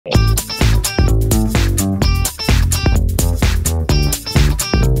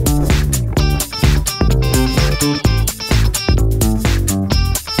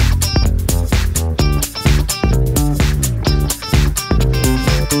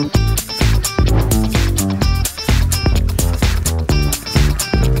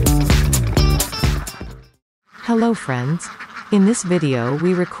Hello friends. In this video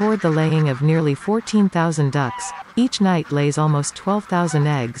we record the laying of nearly 14,000 ducks. Each night lays almost 12,000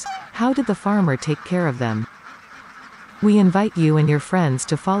 eggs. How did the farmer take care of them? We invite you and your friends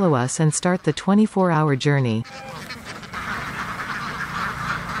to follow us and start the 24-hour journey.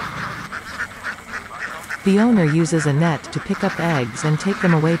 The owner uses a net to pick up eggs and take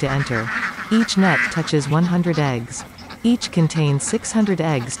them away to enter. Each net touches 100 eggs. Each contains 600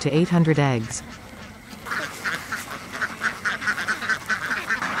 eggs to 800 eggs.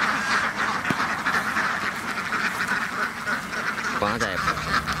 Quá đẹp.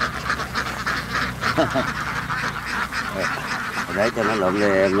 Để cho nó lụm thì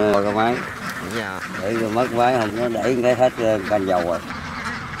em coi cái máy. Dạ. Để mất máy không nó đẩy cái hết canh dầu rồi.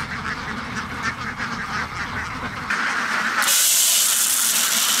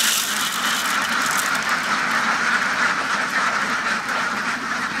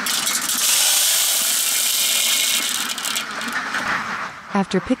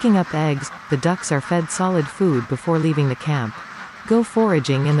 After picking up eggs, the ducks are fed solid food before leaving the camp. Go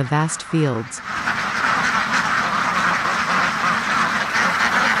foraging in the vast fields.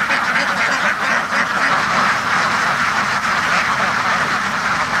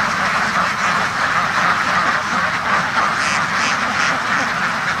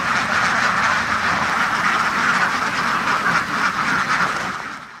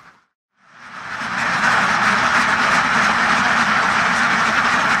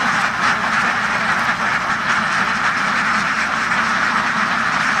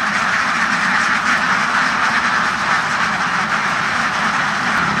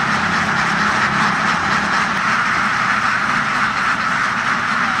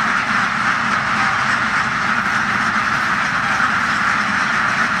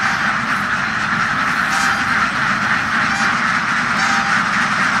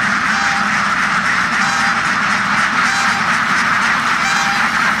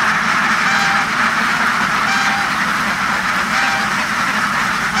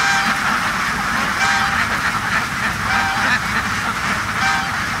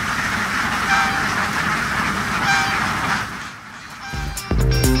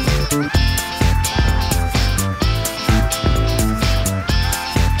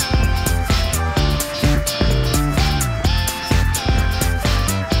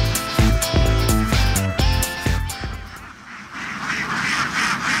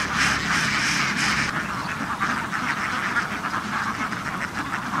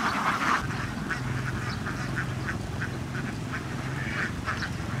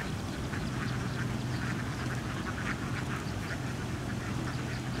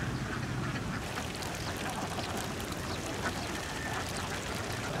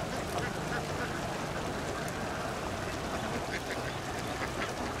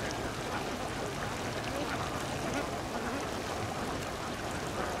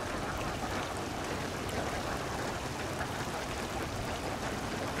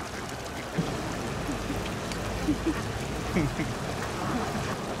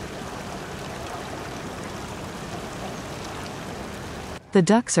 The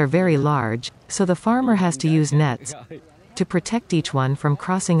ducks are very large, so the farmer has to use nets to protect each one from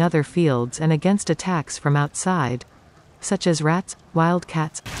crossing other fields and against attacks from outside, such as rats, wild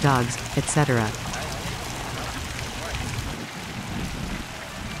cats, dogs, etc.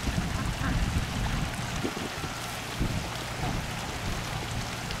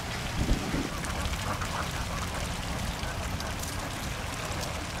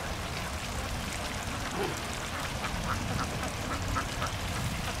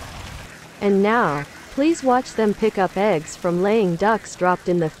 And now, please watch them pick up eggs from laying ducks dropped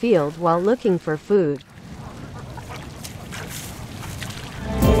in the field while looking for food.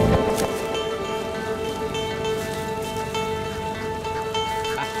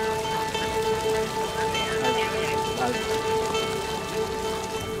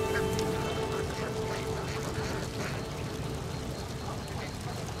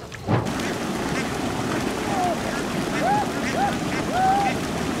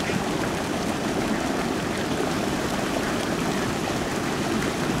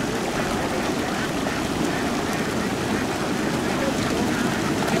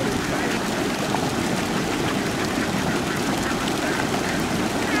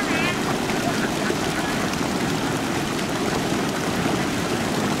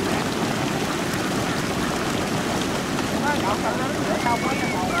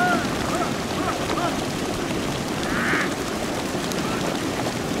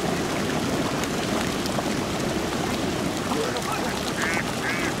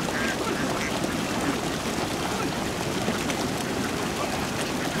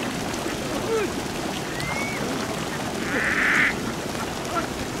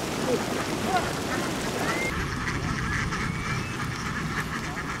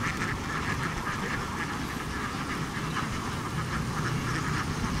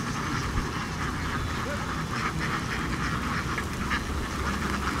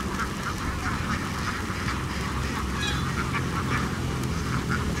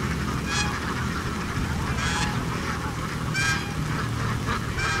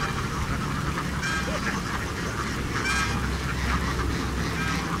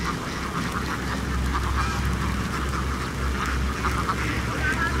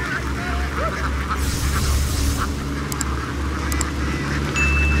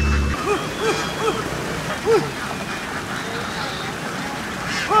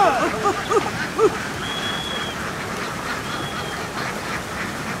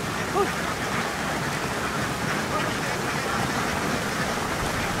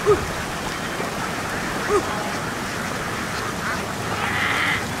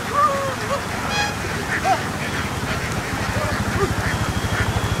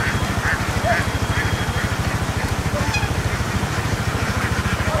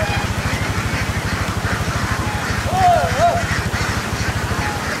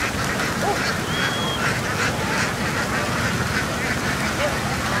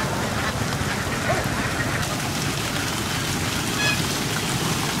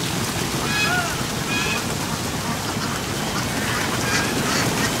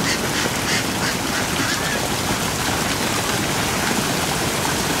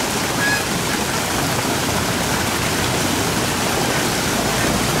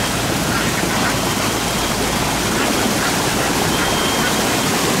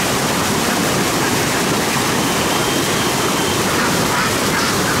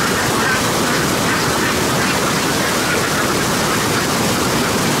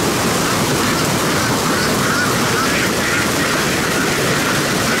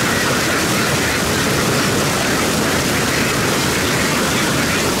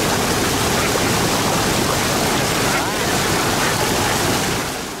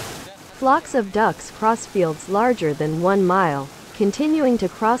 Flocks of ducks cross fields larger than 1 mile. Continuing to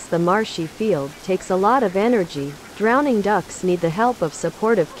cross the marshy field takes a lot of energy. Drowning ducks need the help of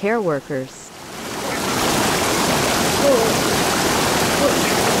supportive care workers.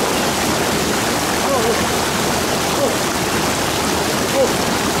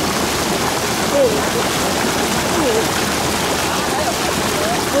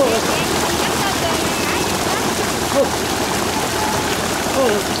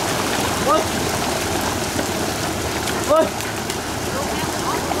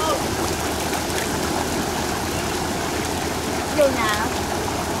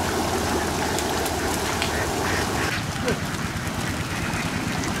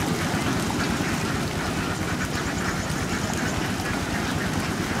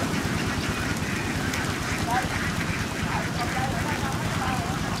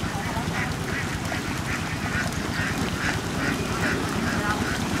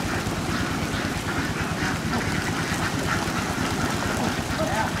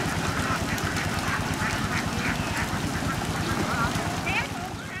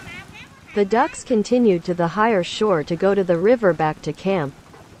 The ducks continued to the higher shore to go to the river back to camp.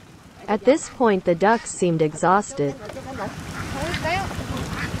 At this point the ducks seemed exhausted.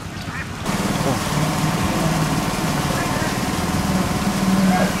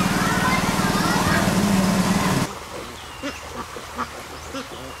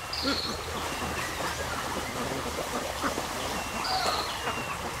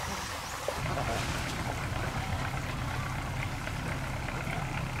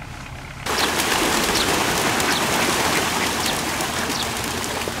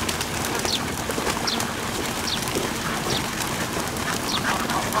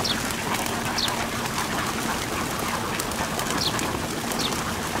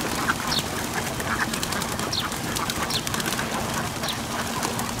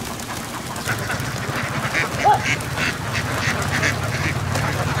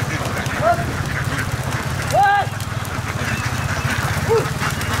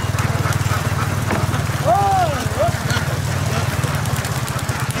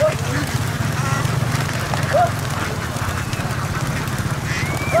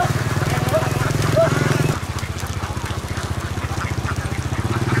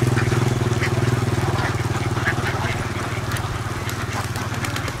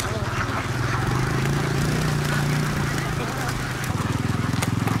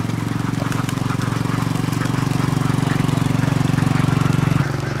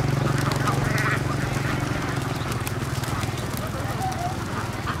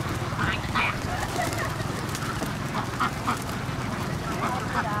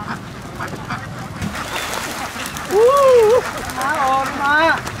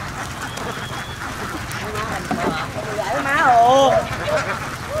 má.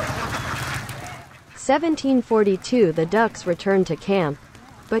 1742 The ducks returned to camp,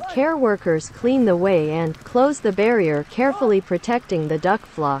 but care workers cleaned the way and closed the barrier, carefully protecting the duck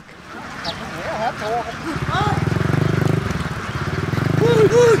flock.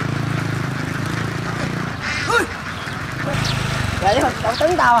 Vậy cậu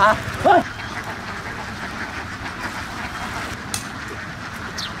tính tao hả?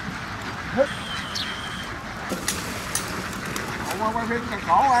 Quay phim càng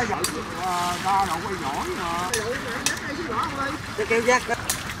cổ ai vậy? Ta đâu quay nhỏ mà. Cái kêu giác đó.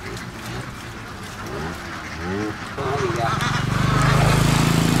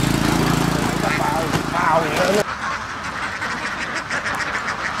 Bao vậy.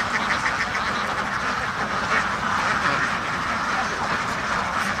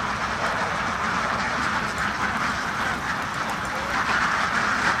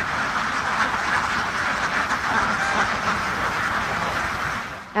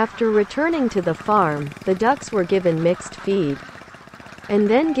 After returning to the farm, the ducks were given mixed feed, and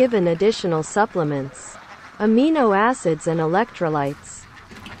then given additional supplements, amino acids and electrolytes.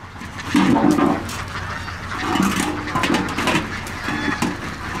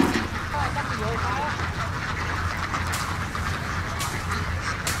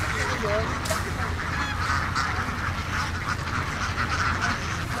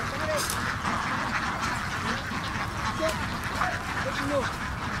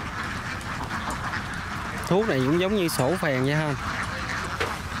 Thuốc này cũng giống như sổ phèn vậy ha.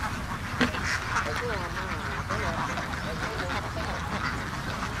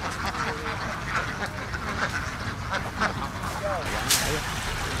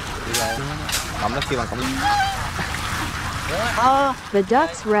 The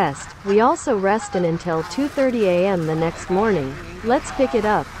ducks rest. We also rested until 2:30 a.m. the next morning. Let's pick it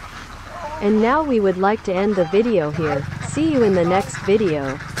up. And now we would like to end the video here. See you in the next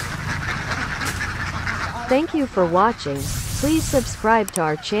video. Thank you for watching. Please subscribe to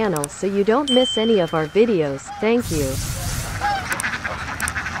our channel so you don't miss any of our videos. Thank you.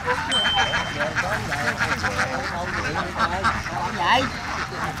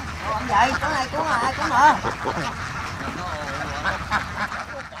 Vậy, có này, có nọ.